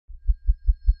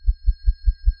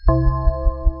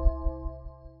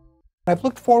I've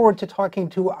looked forward to talking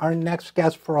to our next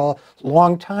guest for a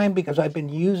long time because I've been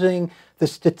using the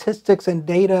statistics and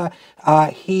data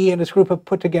he and his group have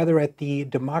put together at the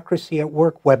Democracy at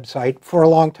Work website for a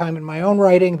long time in my own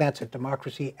writing. That's at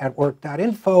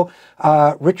democracyatwork.info.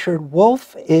 Richard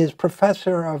Wolff is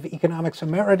professor of economics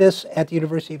emeritus at the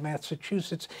University of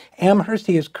Massachusetts Amherst.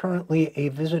 He is currently a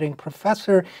visiting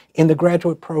professor in the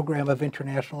graduate program of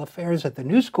international affairs at the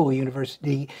New School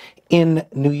University in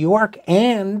New York,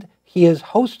 and he is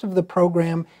host of the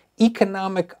program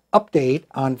Economic Update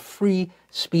on Free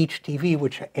Speech TV,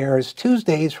 which airs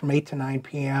Tuesdays from 8 to 9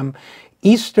 p.m.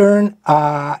 Eastern,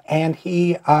 and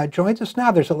he joins us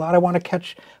now. There's a lot I want to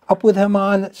catch up with him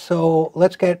on, so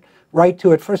let's get right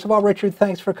to it. First of all, Richard,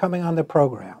 thanks for coming on the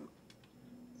program.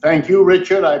 Thank you,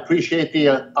 Richard. I appreciate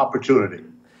the opportunity.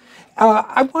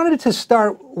 I wanted to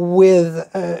start with,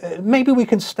 maybe we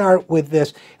can start with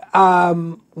this.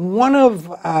 One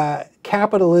of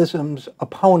capitalism's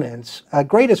opponents,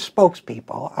 greatest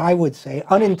spokespeople, I would say,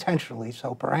 unintentionally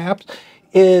so perhaps,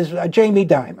 is Jamie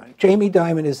Dimon. Jamie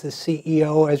Dimon is the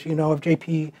CEO, as you know, of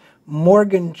J.P.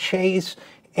 Morgan Chase,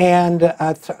 and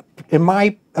in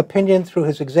my opinion, through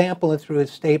his example and through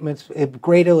his statements, a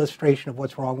great illustration of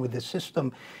what's wrong with the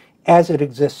system as it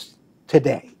exists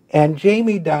today. And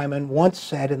Jamie Dimon once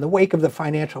said, in the wake of the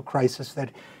financial crisis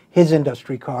that his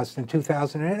industry caused in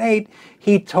 2008,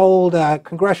 he told a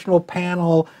congressional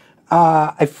panel,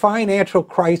 a financial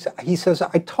crisis, he says,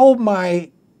 I told my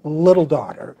little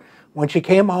daughter when she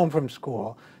came home from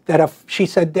school that she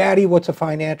said, Daddy, what's a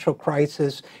financial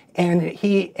crisis? And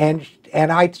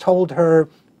I told her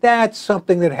that's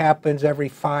something that happens every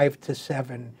 5 to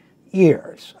 7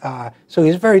 years. So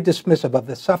he's very dismissive of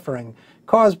the suffering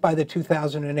caused by the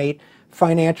 2008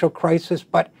 financial crisis,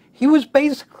 but he was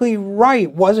basically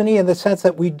right, wasn't he, in the sense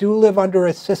that we do live under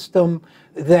a system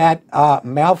that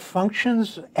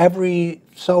malfunctions every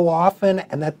so often,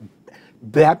 and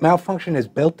that malfunction is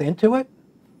built into it?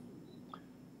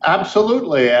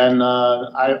 Absolutely, and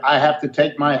I have to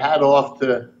take my hat off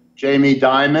to Jamie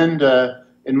Dimon.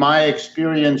 In my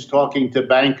experience talking to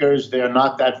bankers, they're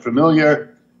not that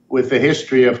familiar with the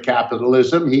history of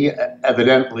capitalism. He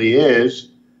evidently is.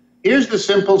 Here's the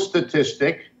simple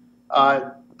statistic.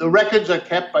 The records are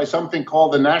kept by something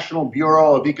called the National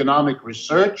Bureau of Economic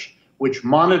Research, which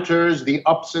monitors the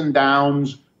ups and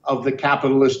downs of the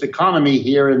capitalist economy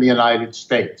here in the United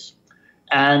States.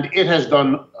 And it has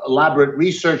done elaborate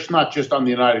research, not just on the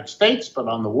United States, but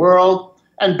on the world.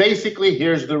 And basically,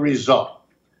 here's the result.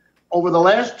 Over the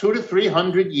last 200 to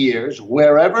 300 years,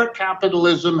 wherever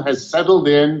capitalism has settled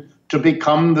in to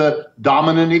become the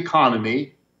dominant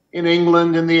economy, in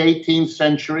England in the 18th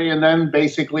century and then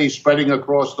basically spreading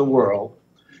across the world,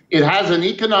 it has an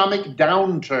economic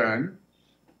downturn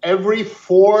every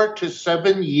 4 to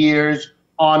 7 years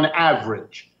on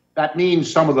average. That means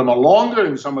some of them are longer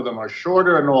and some of them are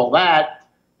shorter and all that,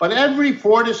 but every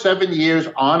 4 to 7 years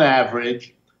on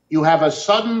average, you have a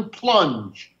sudden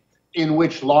plunge in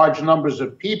which large numbers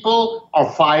of people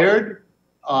are fired,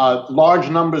 large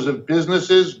numbers of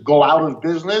businesses go out of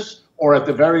business, or at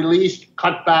the very least,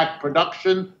 cut back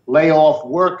production, lay off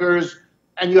workers,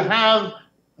 and you have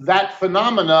that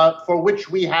phenomena for which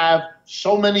we have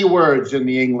so many words in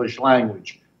the English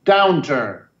language: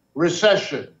 downturn,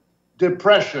 recession,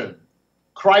 depression,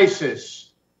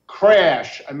 crisis,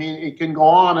 crash. I mean, it can go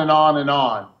on and on and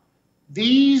on.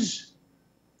 These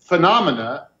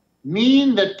phenomena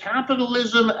mean that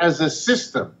capitalism as a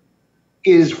system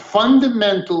is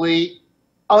fundamentally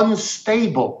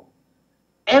unstable.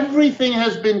 Everything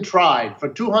has been tried for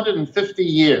 250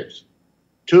 years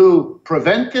to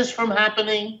prevent this from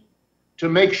happening, to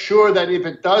make sure that if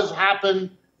it does happen,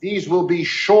 these will be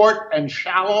short and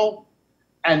shallow,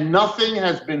 and nothing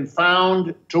has been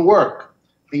found to work.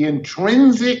 The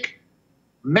intrinsic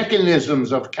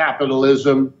mechanisms of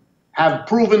capitalism have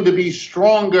proven to be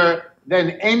stronger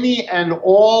than any and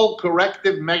all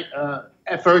corrective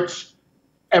efforts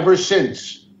ever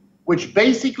since, which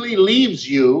basically leaves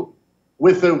you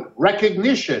with the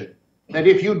recognition that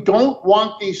if you don't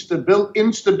want the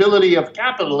instability of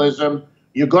capitalism,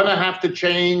 you're going to have to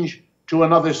change to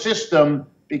another system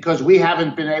because we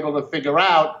haven't been able to figure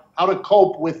out how to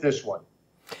cope with this one.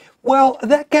 Well,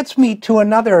 that gets me to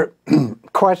another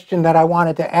question that I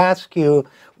wanted to ask you,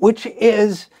 which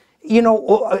is, you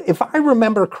know, if I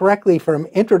remember correctly from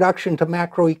Introduction to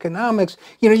Macroeconomics,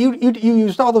 you know, you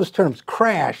used all those terms: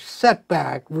 crash,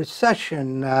 setback,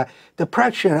 recession,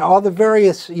 depression, all the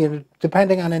various, you know,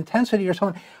 depending on intensity or so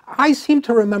on. I seem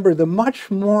to remember the much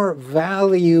more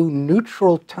value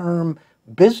neutral term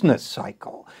business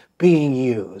cycle. being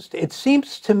used. It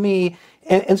seems to me,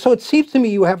 and so it seems to me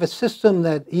you have a system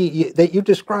that you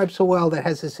describe so well that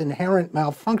has this inherent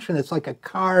malfunction. It's like a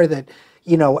car that,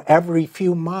 you know, every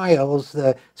few miles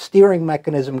the steering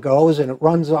mechanism goes and it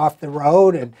runs off the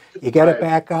road, and you get it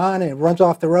back on and it runs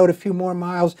off the road a few more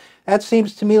miles. That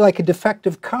seems to me like a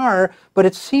defective car, but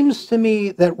it seems to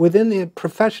me that within the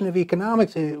profession of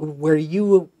economics, where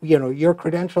you know, your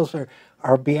credentials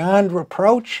are beyond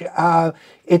reproach,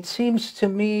 it seems to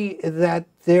me that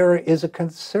there is a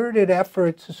concerted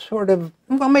effort to sort of,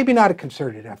 well, maybe not a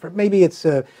concerted effort, maybe it's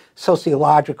a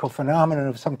sociological phenomenon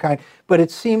of some kind, but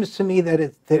it seems to me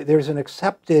that there's an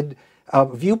accepted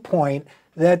viewpoint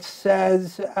that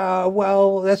says,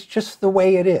 well, that's just the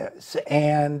way it is,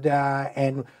 and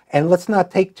let's not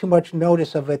take too much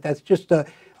notice of it. That's just an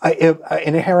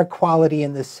inherent quality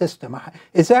in this system.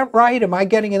 Is that right? Am I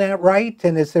getting that right?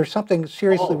 And is there something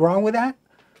seriously wrong with that?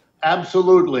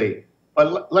 Absolutely.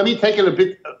 But let me take it a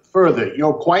bit further.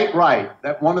 You're quite right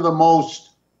that one of the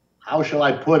most, how shall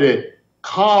I put it,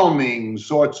 calming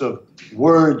sorts of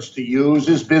words to use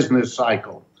is business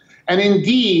cycle. And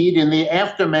indeed, in the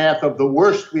aftermath of the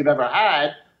worst we've ever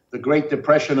had, the Great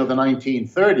Depression of the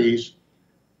 1930s,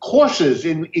 courses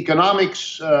in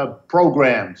economics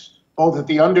programs, both at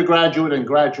the undergraduate and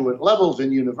graduate levels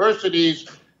in universities,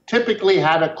 typically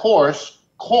had a course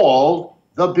called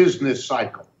the business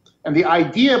cycle. And the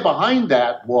idea behind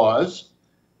that was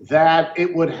that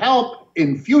it would help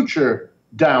in future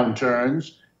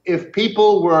downturns if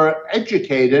people were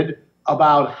educated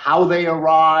about how they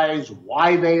arise,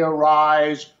 why they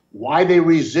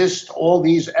resist all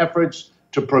these efforts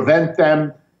to prevent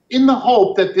them, in the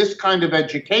hope that this kind of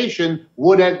education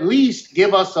would at least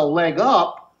give us a leg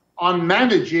up on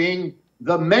managing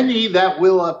the many that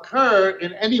will occur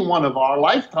in any one of our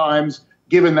lifetimes,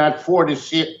 given that 4 to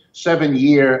 7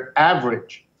 year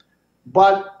average.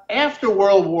 But after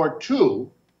World War II,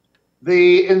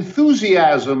 the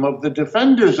enthusiasm of the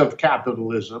defenders of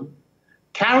capitalism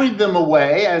carried them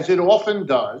away, as it often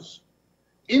does,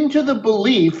 into the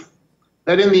belief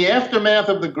that in the aftermath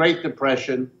of the Great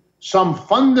Depression, some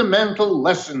fundamental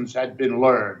lessons had been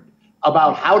learned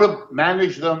about how to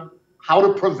manage them, how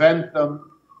to prevent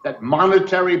them, that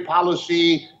monetary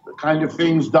policy, the kind of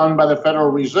things done by the Federal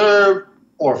Reserve,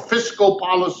 or fiscal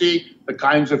policy, the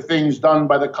kinds of things done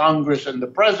by the Congress and the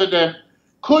President,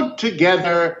 could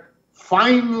together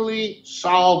finally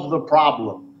solve the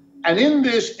problem. And in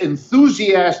this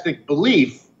enthusiastic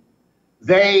belief,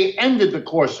 they ended the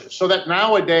courses, so that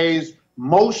nowadays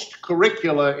most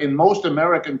curricula in most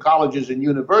American colleges and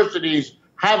universities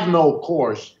have no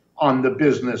course on the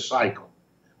business cycle.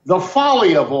 The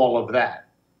folly of all of that,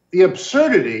 the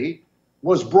absurdity,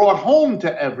 was brought home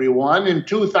to everyone in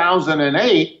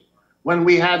 2008 when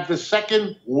we had the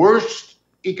second worst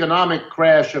economic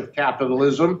crash of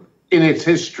capitalism in its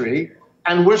history,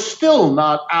 and we're still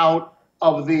not out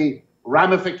of the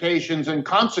ramifications and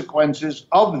consequences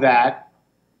of that.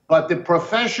 But the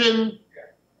profession,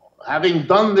 having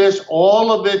done this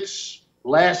all of its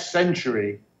last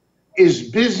century,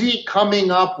 is busy coming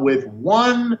up with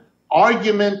one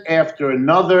argument after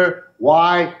another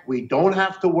why we don't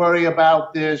have to worry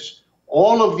about this.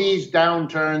 All of these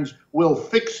downturns will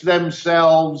fix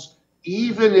themselves,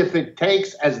 even if it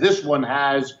takes, as this one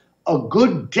has, a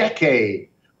good decade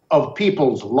of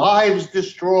people's lives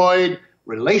destroyed,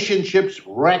 relationships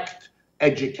wrecked,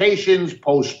 educations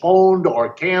postponed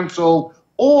or canceled,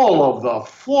 all of the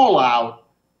fallout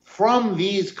from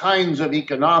these kinds of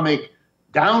economic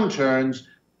downturns.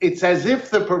 It's as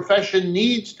if the profession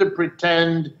needs to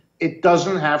pretend it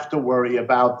doesn't have to worry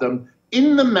about them,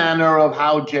 in the manner of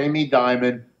how Jamie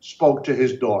Dimon spoke to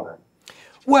his daughter.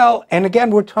 Well, and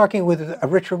again, we're talking with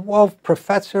Richard Wolff,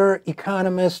 professor,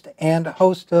 economist, and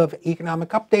host of Economic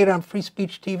Update on Free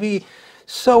Speech TV.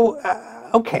 So,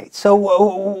 okay,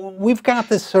 so we've got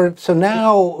this sort of, so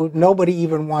now nobody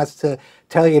even wants to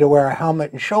tell you to wear a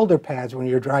helmet and shoulder pads when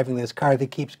you're driving this car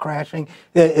that keeps crashing.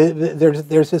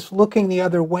 There's this looking the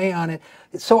other way on it.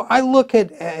 So I look at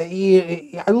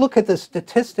the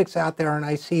statistics out there, and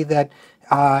I see that,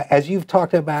 as you've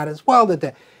talked about as well,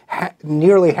 that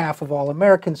nearly half of all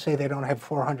Americans say they don't have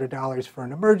 $400 for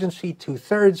an emergency.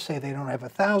 2/3 say they don't have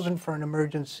 $1,000 for an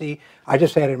emergency. I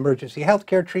just had an emergency health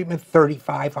care treatment,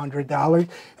 $3,500.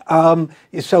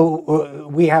 So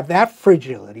we have that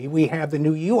fragility. We have the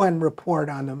new UN report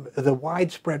on the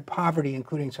widespread poverty,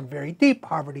 including some very deep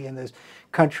poverty in this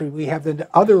country. We have the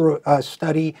other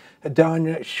study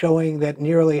done showing that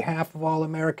nearly half of all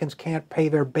Americans can't pay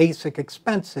their basic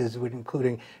expenses,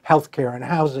 including healthcare and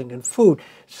housing and food.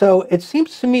 So it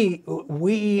seems to me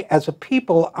we as a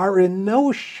people are in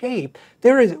no shape.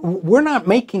 We're not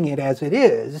making it as it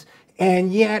is,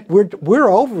 and yet we're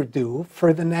overdue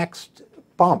for the next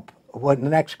bump, the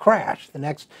next crash, the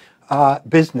next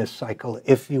business cycle,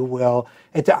 if you will.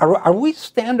 Are we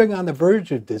standing on the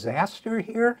verge of disaster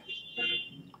here?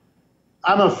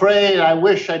 I'm afraid I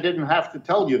wish I didn't have to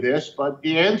tell you this, but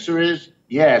the answer is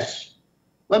yes.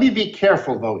 Let me be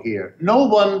careful, though, here. No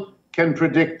one can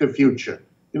predict the future.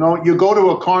 You know, you go to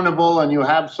a carnival and you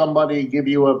have somebody give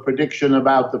you a prediction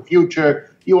about the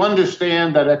future. You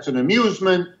understand that it's an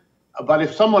amusement, but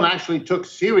if someone actually took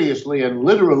seriously and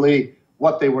literally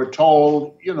what they were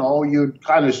told, you know, you'd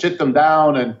kind of sit them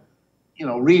down and, you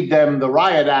know, read them the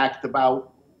riot act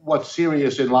about what's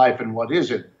serious in life and what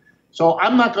isn't. So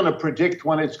I'm not going to predict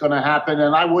when it's going to happen,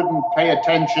 and I wouldn't pay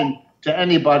attention to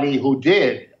anybody who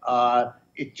did.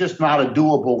 It's just not a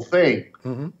doable thing.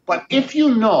 Mm-hmm. But if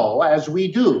you know, as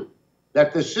we do,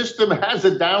 that the system has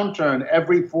a downturn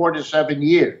every 4 to 7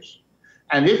 years,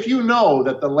 and if you know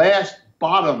that the last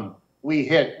bottom we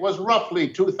hit was roughly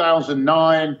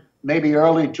 2009, maybe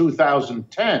early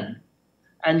 2010,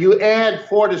 and you add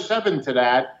 4 to 7 to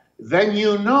that, then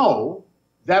you know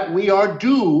that we are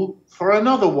due for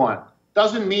another one.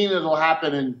 Doesn't mean it'll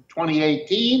happen in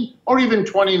 2018 or even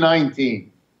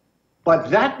 2019.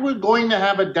 But that we're going to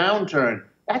have a downturn,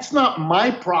 that's not my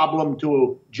problem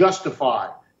to justify.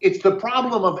 It's the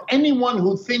problem of anyone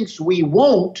who thinks we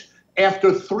won't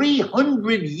after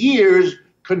 300 years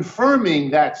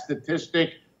confirming that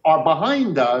statistic are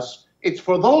behind us. It's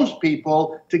for those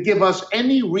people to give us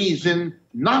any reason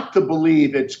not to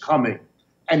believe it's coming.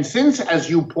 And since, as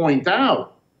you point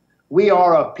out, we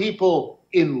are a people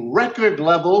in record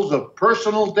levels of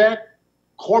personal debt,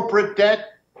 corporate debt,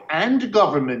 and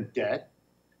government debt,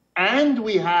 and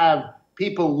we have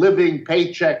people living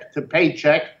paycheck to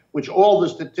paycheck, which all the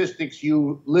statistics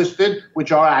you listed,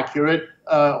 which are accurate,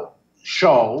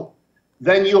 show,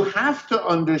 then you have to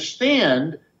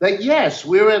understand that, yes,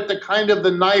 we're at the kind of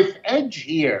the knife edge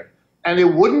here. And it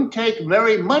wouldn't take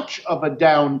very much of a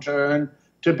downturn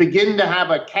to begin to have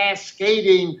a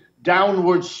cascading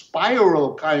downward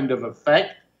spiral kind of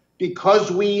effect,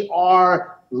 because we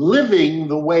are living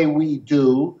the way we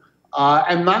do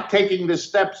and not taking the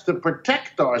steps to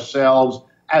protect ourselves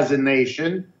as a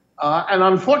nation. And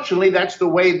unfortunately, that's the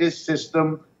way this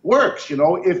system works. You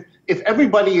know, if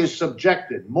everybody is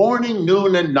subjected morning,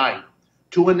 noon, and night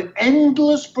to an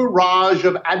endless barrage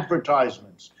of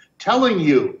advertisements telling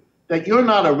you that you're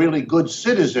not a really good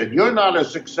citizen, you're not a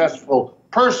successful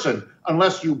person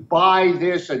unless you buy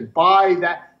this and buy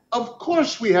that. Of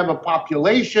course, we have a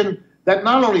population that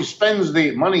not only spends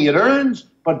the money it earns,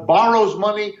 but borrows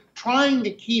money, trying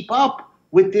to keep up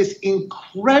with this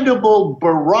incredible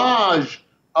barrage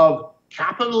of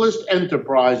capitalist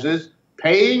enterprises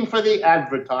paying for the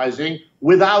advertising,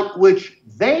 without which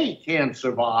they can't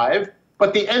survive.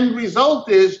 But the end result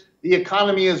is the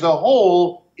economy as a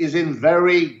whole is in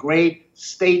very great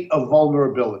state of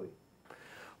vulnerability.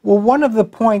 Well, one of the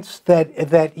points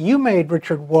that you made,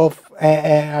 Richard Wolff,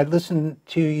 and I listened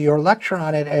to your lecture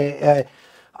on it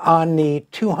on the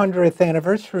 200th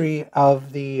anniversary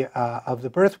of the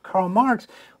birth of Karl Marx,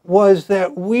 was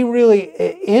that we really,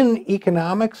 in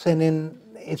economics and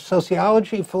in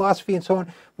sociology, philosophy, and so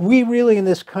on, we really in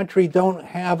this country don't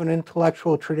have an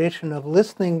intellectual tradition of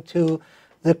listening to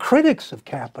the critics of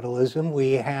capitalism.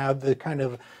 We have the kind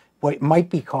of what might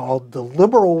be called the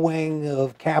liberal wing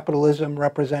of capitalism,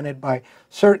 represented by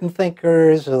certain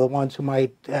thinkers, or the ones who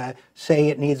might say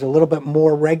it needs a little bit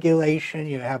more regulation.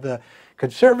 You have the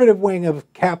conservative wing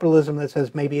of capitalism that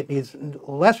says maybe it needs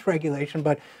less regulation,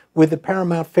 but with the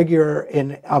paramount figure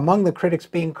among the critics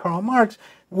being Karl Marx,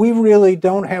 we really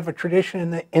don't have a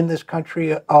tradition in this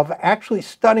country of actually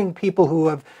studying people who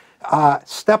have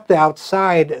stepped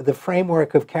outside the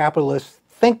framework of capitalist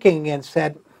thinking and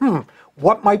said,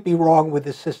 what might be wrong with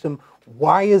this system?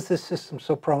 Why is this system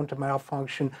so prone to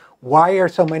malfunction? Why are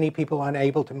so many people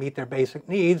unable to meet their basic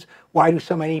needs? Why do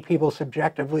so many people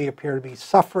subjectively appear to be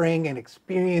suffering and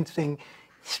experiencing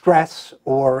stress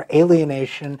or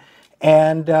alienation?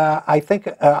 And I think,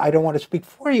 I don't want to speak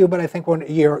for you, but I think one of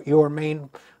your main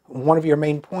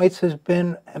points has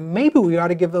been, maybe we ought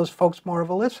to give those folks more of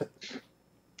a listen.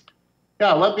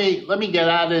 Yeah, let me get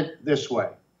at it this way.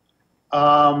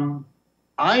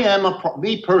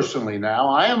 Me personally now,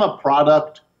 I am a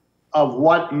product of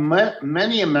what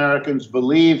many Americans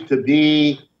believe to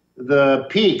be the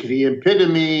peak, the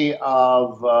epitome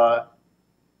of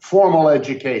formal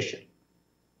education.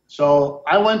 So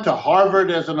I went to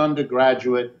Harvard as an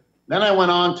undergraduate. Then I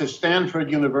went on to Stanford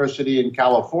University in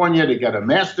California to get a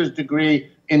master's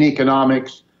degree in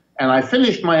economics. And I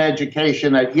finished my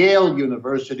education at Yale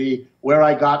University, where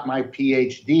I got my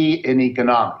PhD in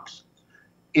economics.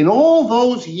 In all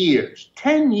those years,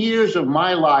 10 years of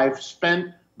my life spent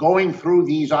going through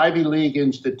these Ivy League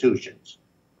institutions,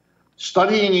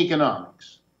 studying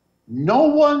economics, no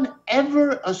one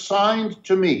ever assigned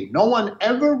to me, no one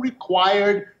ever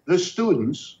required the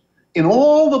students, in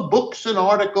all the books and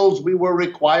articles we were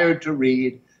required to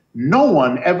read, no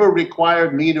one ever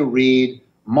required me to read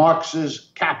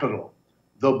Marx's Capital,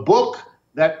 the book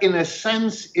that in a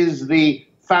sense is the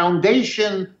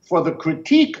foundation for the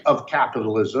critique of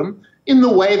capitalism, in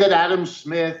the way that Adam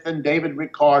Smith and David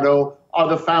Ricardo are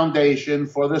the foundation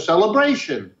for the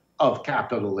celebration of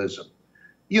capitalism.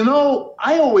 You know,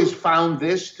 I always found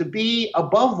this to be,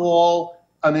 above all,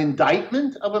 an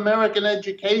indictment of American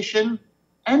education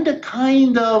and a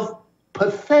kind of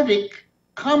pathetic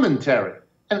commentary.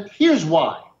 And here's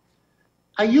why.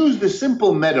 I use the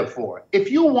simple metaphor.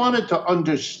 If you wanted to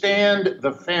understand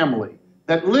the family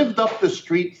that lived up the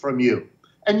street from you,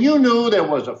 and you knew there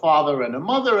was a father and a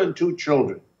mother and two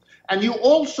children, and you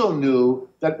also knew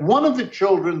that one of the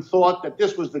children thought that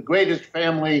this was the greatest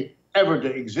family ever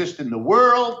to exist in the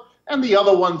world, and the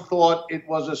other one thought it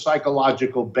was a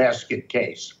psychological basket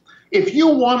case. If you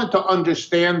wanted to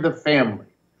understand the family,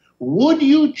 would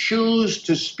you choose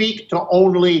to speak to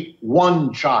only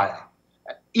one child?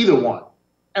 Either one.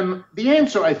 And the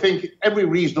answer, I think, every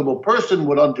reasonable person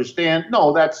would understand,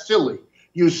 no, that's silly.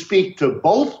 You speak to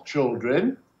both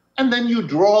children, and then you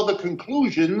draw the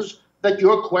conclusions that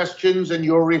your questions and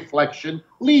your reflection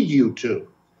lead you to.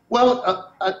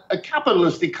 Well, a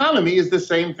capitalist economy is the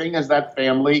same thing as that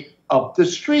family up the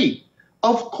street.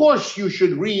 Of course, you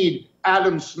should read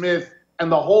Adam Smith and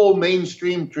the whole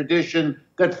mainstream tradition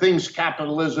that thinks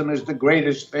capitalism is the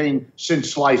greatest thing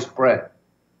since sliced bread.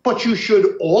 But you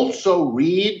should also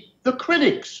read the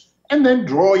critics and then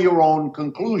draw your own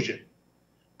conclusion.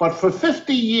 But for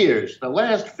 50 years, the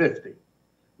last 50,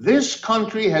 this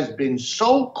country has been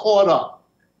so caught up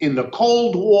in the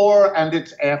Cold War and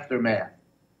its aftermath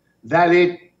that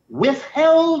it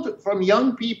withheld from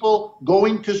young people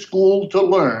going to school to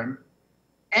learn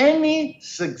any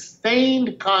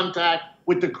sustained contact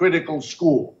with the critical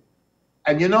school.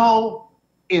 And you know,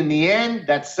 in the end,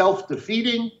 that's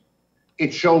self-defeating.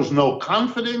 It shows no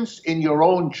confidence in your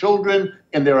own children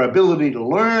and their ability to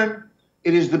learn.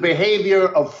 It is the behavior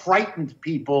of frightened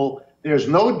people. There's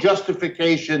no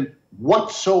justification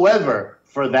whatsoever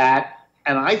for that.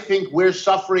 And I think we're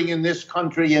suffering in this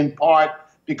country in part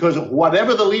because of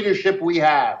whatever the leadership we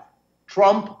have,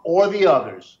 Trump or the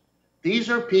others. These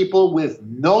are people with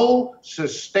no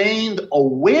sustained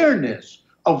awareness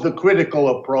of the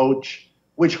critical approach,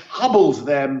 which hobbles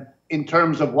them in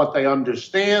terms of what they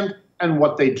understand and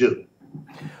what they do.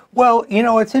 Well, you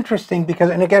know, it's interesting because,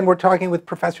 and again, we're talking with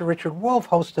Professor Richard Wolff,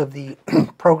 host of the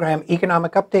program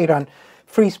Economic Update on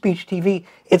Free Speech TV.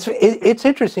 It's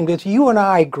interesting because you and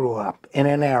I grew up in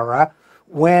an era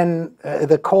when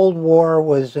the Cold War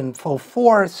was in full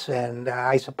force, and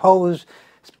I suppose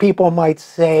people might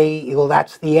say, well,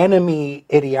 that's the enemy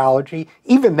ideology.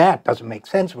 Even that doesn't make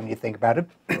sense when you think about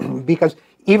it, because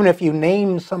even if you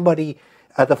name somebody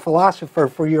the philosopher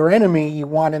for your enemy, you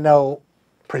want to know,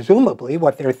 presumably,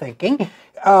 what they're thinking.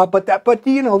 But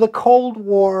you know, the Cold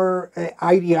War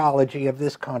ideology of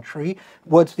this country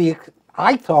was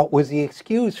I thought was the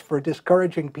excuse for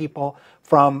discouraging people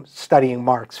from studying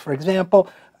Marx, for example.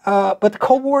 But the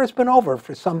Cold War has been over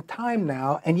for some time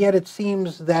now, and yet it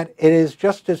seems that it is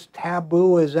just as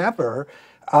taboo as ever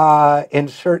in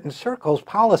certain circles,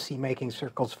 policy-making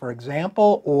circles, for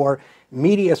example, or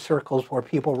media circles where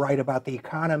people write about the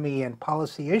economy and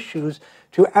policy issues,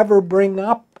 to ever bring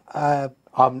up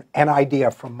an idea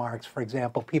from Marx, for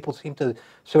example. People seem to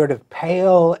sort of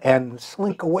pale and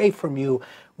slink away from you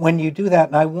when you do that.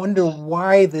 And I wonder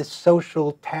why this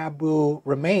social taboo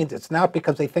remains. It's not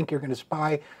because they think you're going to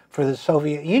spy for the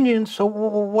Soviet Union. So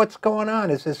what's going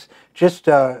on? Is this just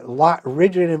a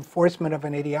rigid enforcement of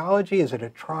an ideology? Is it a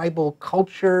tribal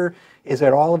culture? Is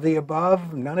it all of the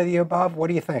above? None of the above? What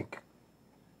do you think?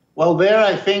 Well, there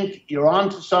I think you're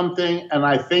onto something, and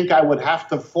I think I would have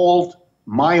to fault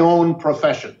my own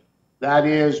profession, that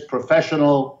is,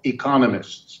 professional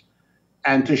economists,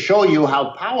 and to show you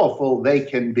how powerful they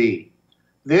can be.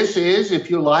 This is, if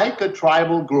you like, a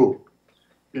tribal group.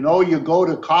 You know, you go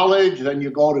to college, then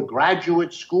you go to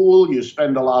graduate school, you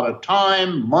spend a lot of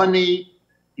time, money,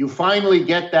 you finally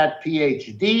get that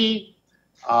PhD,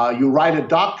 you write a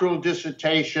doctoral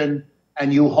dissertation,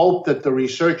 and you hope that the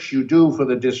research you do for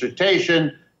the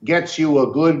dissertation gets you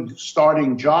a good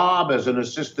starting job as an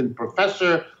assistant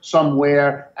professor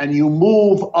somewhere, and you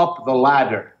move up the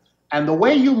ladder. And the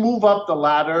way you move up the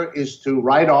ladder is to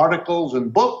write articles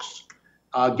and books,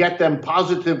 get them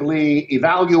positively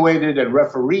evaluated and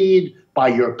refereed by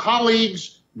your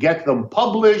colleagues, get them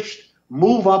published,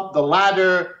 move up the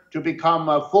ladder to become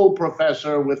a full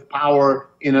professor with power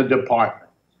in a department.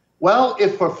 Well,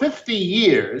 if for 50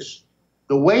 years,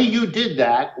 the way you did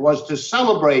that was to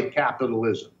celebrate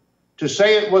capitalism, to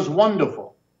say it was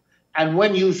wonderful, and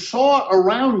when you saw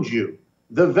around you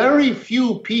the very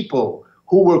few people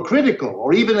who were critical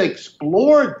or even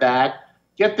explored that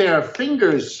get their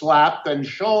fingers slapped and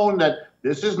shown that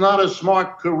this is not a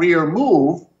smart career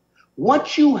move,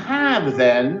 what you have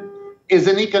then is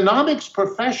an economics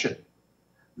profession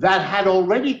that had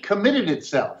already committed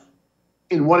itself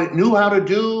in what it knew how to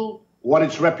do, what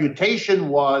its reputation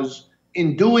was,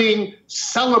 in doing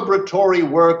celebratory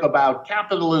work about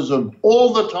capitalism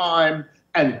all the time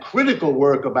and critical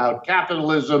work about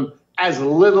capitalism as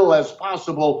little as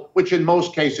possible, which in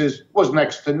most cases was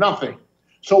next to nothing.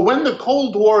 So when the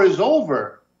Cold War is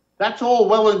over, that's all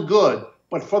well and good.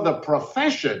 But for the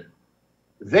profession,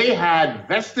 they had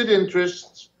vested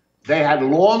interests, they had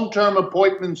long-term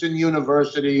appointments in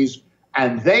universities,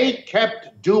 and they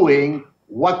kept doing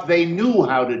what they knew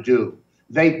how to do.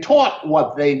 They taught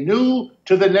what they knew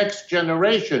to the next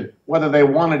generation, whether they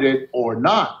wanted it or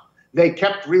not. They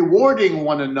kept rewarding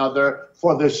one another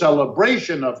for the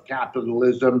celebration of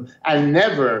capitalism and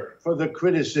never for the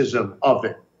criticism of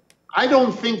it. I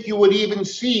don't think you would even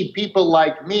see people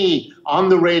like me on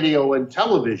the radio and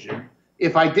television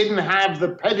if I didn't have the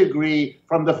pedigree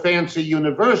from the fancy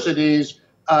universities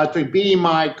to be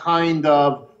my kind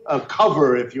of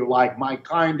cover, if you like, my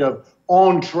kind of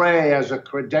entree as a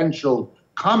credentialed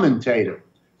commentator.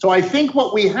 So I think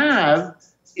what we have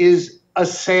is a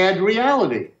sad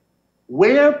reality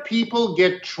where people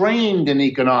get trained in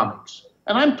economics.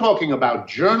 And I'm talking about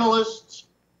journalists,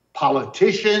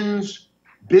 politicians,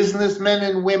 businessmen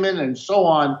and women, and so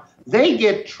on. They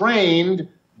get trained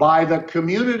by the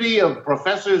community of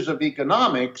professors of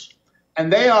economics,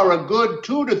 and they are a good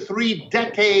 2 to 3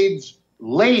 decades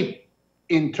late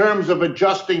in terms of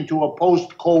adjusting to a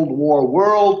post-Cold War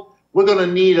world. We're going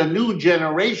to need a new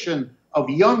generation of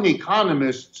young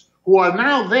economists who are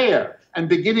now there and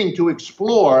beginning to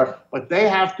explore, but they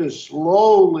have to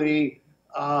slowly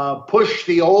push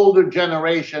the older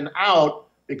generation out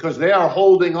because they are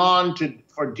holding on to,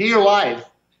 for dear life,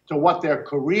 to what their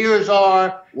careers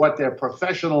are, what their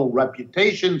professional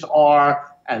reputations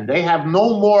are, and they have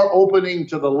no more opening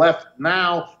to the left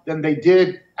now than they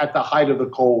did at the height of the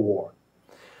Cold War.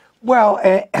 Well,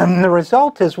 and the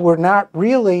result is we're not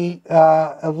really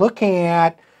looking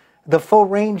at the full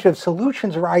range of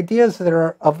solutions or ideas that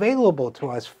are available to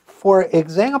us. For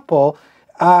example,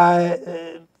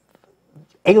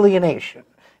 alienation.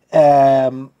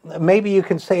 Maybe you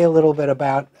can say a little bit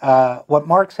about what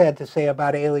Marx had to say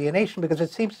about alienation, because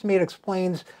it seems to me it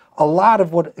explains a lot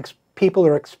of what people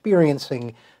are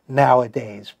experiencing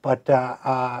nowadays. But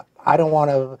I don't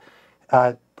want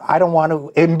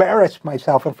to embarrass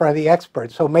myself in front of the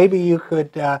experts. So maybe you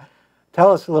could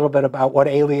tell us a little bit about what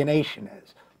alienation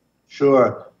is.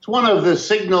 Sure. It's one of the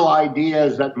signal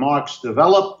ideas that Marx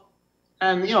developed.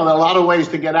 And, there are a lot of ways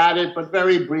to get at it, but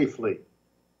very briefly.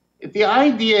 The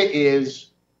idea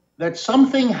is that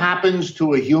something happens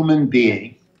to a human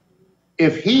being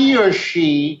if he or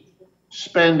she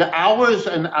spend hours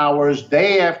and hours,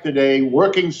 day after day,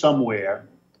 working somewhere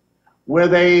where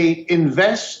they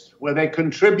invest, where they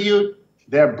contribute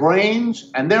their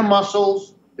brains and their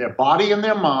muscles, their body and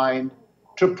their mind,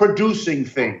 to producing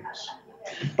things.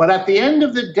 But at the end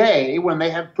of the day, when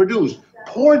they have produced,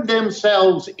 poured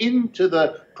themselves into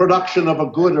the production of a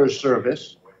good or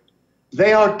service,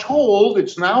 they are told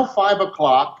it's now 5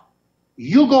 o'clock,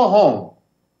 you go home,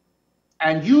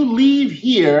 and you leave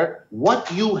here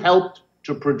what you helped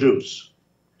to produce.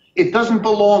 It doesn't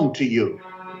belong to you.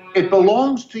 It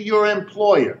belongs to your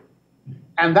employer.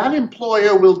 And that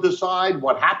employer will decide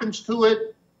what happens to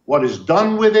it, what is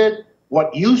done with it,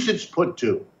 what use it's put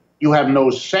to. You have no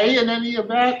say in any of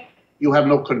that. You have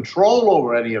no control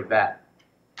over any of that.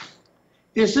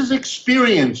 This is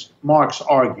experienced, Marx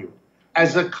argued,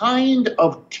 as a kind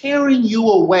of tearing you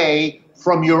away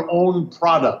from your own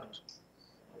product.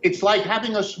 It's like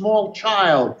having a small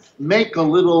child make a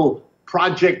little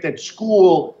project at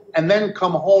school and then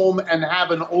come home and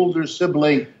have an older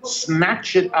sibling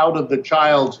snatch it out of the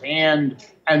child's hand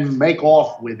and make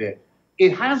off with it.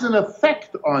 It has an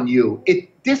effect on you.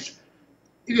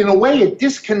 In a way, it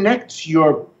disconnects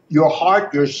your your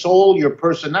heart, your soul, your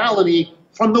personality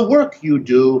from the work you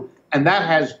do, and that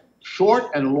has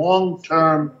short and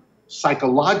long-term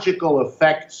psychological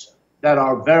effects that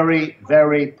are very,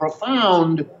 very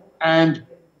profound and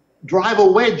drive a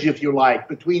wedge, if you like,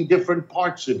 between different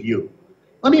parts of you.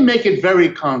 Let me make it very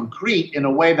concrete in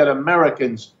a way that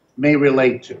Americans may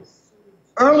relate to.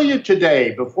 Earlier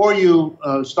today, before you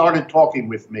started talking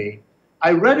with me,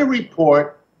 I read a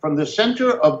report from the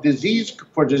Center for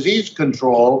Disease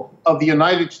Control of the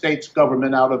United States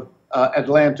government out of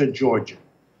Atlanta, Georgia.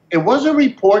 It was a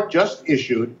report just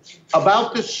issued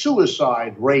about the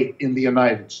suicide rate in the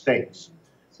United States,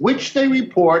 which they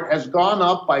report has gone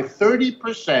up by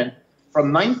 30%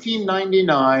 from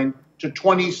 1999 to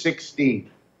 2016.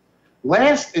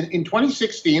 In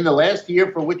 2016, the last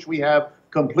year for which we have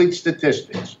complete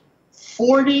statistics,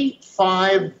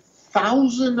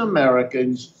 45,000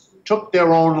 Americans took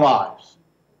their own lives.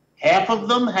 Half of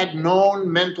them had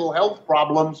known mental health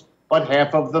problems, but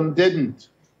half of them didn't.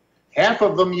 Half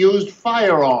of them used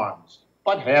firearms,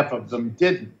 but half of them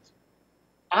didn't.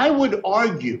 I would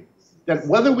argue that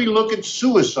whether we look at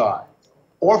suicide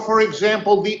or, for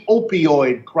example, the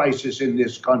opioid crisis in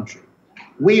this country,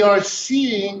 we are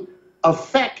seeing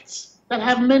effects that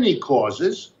have many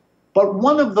causes, but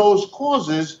one of those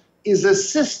causes is a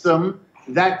system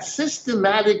that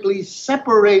systematically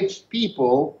separates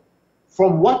people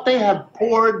from what they have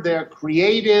poured their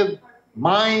creative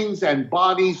minds and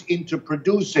bodies into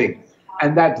producing,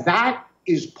 and that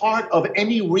is part of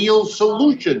any real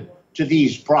solution to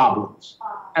these problems.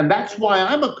 And that's why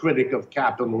I'm a critic of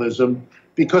capitalism,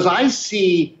 because I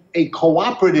see a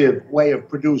cooperative way of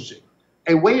producing,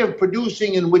 a way of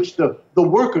producing in which the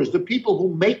workers, the people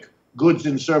who make goods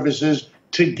and services,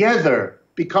 together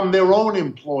become their own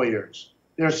employers.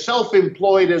 They're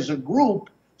self-employed as a group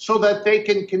so that they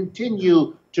can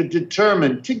continue to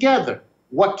determine together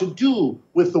what to do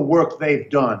with the work they've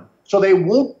done. So they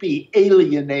won't be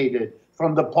alienated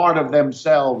from the part of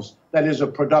themselves that is a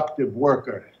productive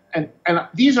worker. And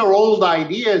these are old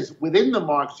ideas within the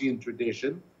Marxian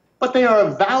tradition, but they are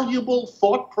a valuable,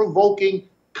 thought-provoking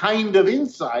kind of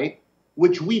insight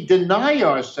which we deny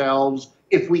ourselves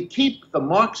if we keep the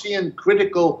Marxian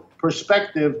critical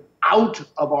perspective out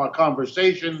of our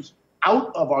conversations,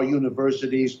 out of our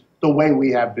universities, the way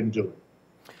we have been doing.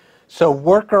 So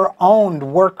worker-owned,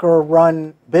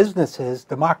 worker-run businesses,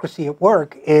 democracy at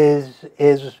work, is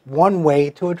one way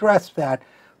to address that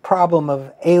problem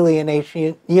of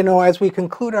alienation. You know, as we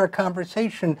conclude our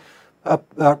conversation,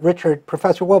 Richard,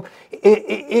 Professor Wolff,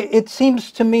 it seems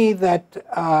to me that,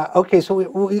 okay, so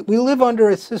we live under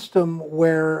a system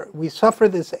where we suffer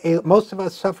this, most of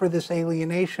us suffer this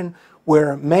alienation,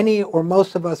 where many or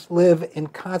most of us live in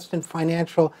constant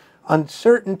financial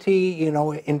uncertainty. You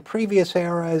know, in previous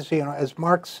eras, you know, as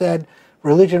Marx said,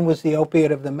 religion was the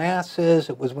opiate of the masses.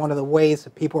 It was one of the ways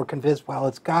that people were convinced, well,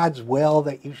 it's God's will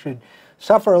that you should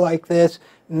suffer like this.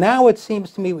 Now it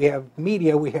seems to me we have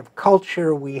media, we have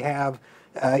culture, we have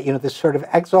you know, this sort of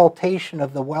exaltation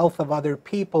of the wealth of other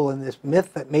people, and this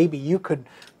myth that maybe you could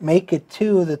make it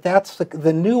too, that's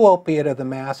the new opiate of the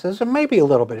masses, and maybe a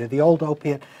little bit of the old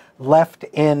opiate left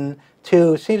in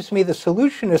too. It seems to me the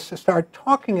solution is to start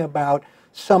talking about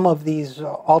some of these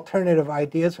alternative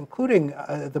ideas, including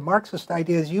the Marxist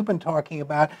ideas you've been talking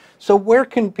about. So where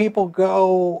can people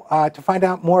go to find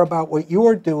out more about what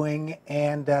you're doing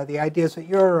and the ideas that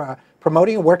you're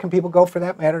promoting? And where can people go, for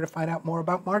that matter, to find out more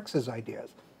about Marx's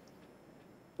ideas?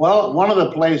 Well, one of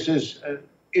the places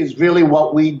is really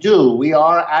what we do. We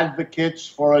are advocates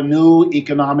for a new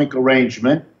economic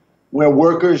arrangement where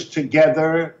workers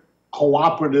together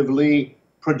cooperatively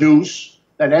produce,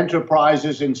 that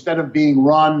enterprises, instead of being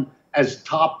run as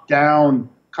top-down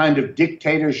kind of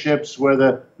dictatorships where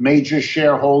the major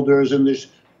shareholders and this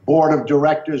board of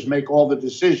directors make all the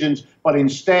decisions, but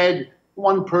instead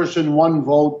one person, one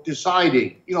vote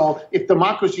deciding. You know, if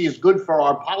democracy is good for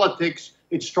our politics,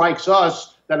 it strikes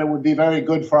us that it would be very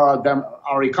good for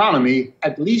our economy,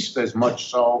 at least as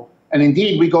much so. And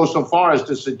indeed, we go so far as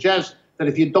to suggest that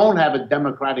if you don't have a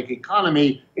democratic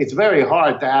economy, it's very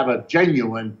hard to have a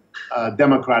genuine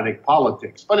democratic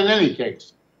politics. But in any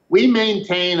case, we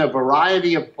maintain a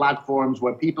variety of platforms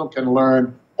where people can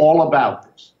learn all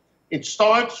about this. It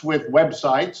starts with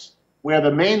websites, where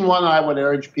the main one I would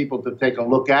urge people to take a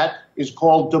look at is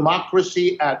called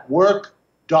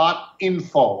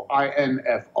democracyatwork.info,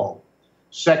 I-N-F-O.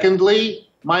 Secondly,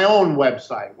 my own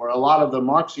website, where a lot of the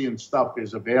Marxian stuff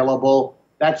is available.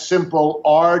 That's simple,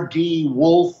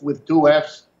 rdwolff with 2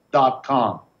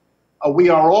 Fs.com. We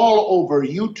are all over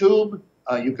YouTube.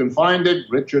 You can find it,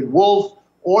 Richard Wolff,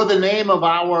 or the name of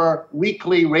our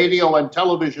weekly radio and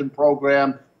television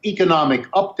program Economic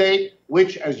Update,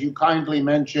 which, as you kindly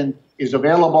mentioned, is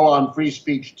available on Free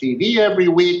Speech TV every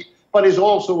week, but is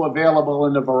also available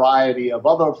in a variety of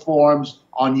other forms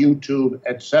on YouTube,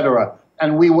 etc.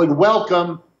 And we would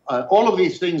welcome, all of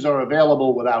these things are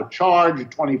available without charge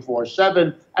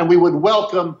 24/7, and we would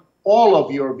welcome all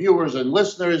of your viewers and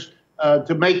listeners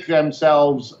to make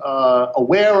themselves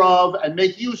aware of and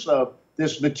make use of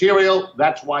this material.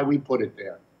 That's why we put it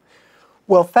there.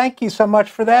 Well, thank you so much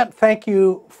for that. Thank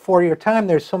you for your time.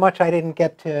 There's so much I didn't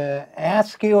get to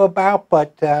ask you about,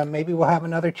 but maybe we'll have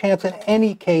another chance. In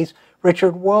any case,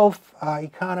 Richard Wolff,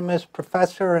 economist,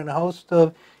 professor, and host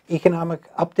of Economic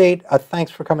Update,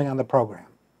 thanks for coming on the program.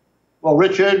 Well,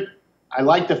 Richard, I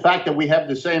like the fact that we have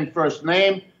the same first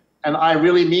name, and I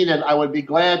really mean it. I would be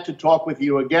glad to talk with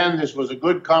you again. This was a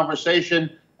good conversation,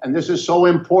 and this is so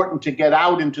important to get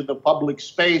out into the public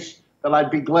space that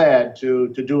I'd be glad to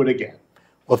do it again.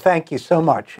 Well, thank you so much.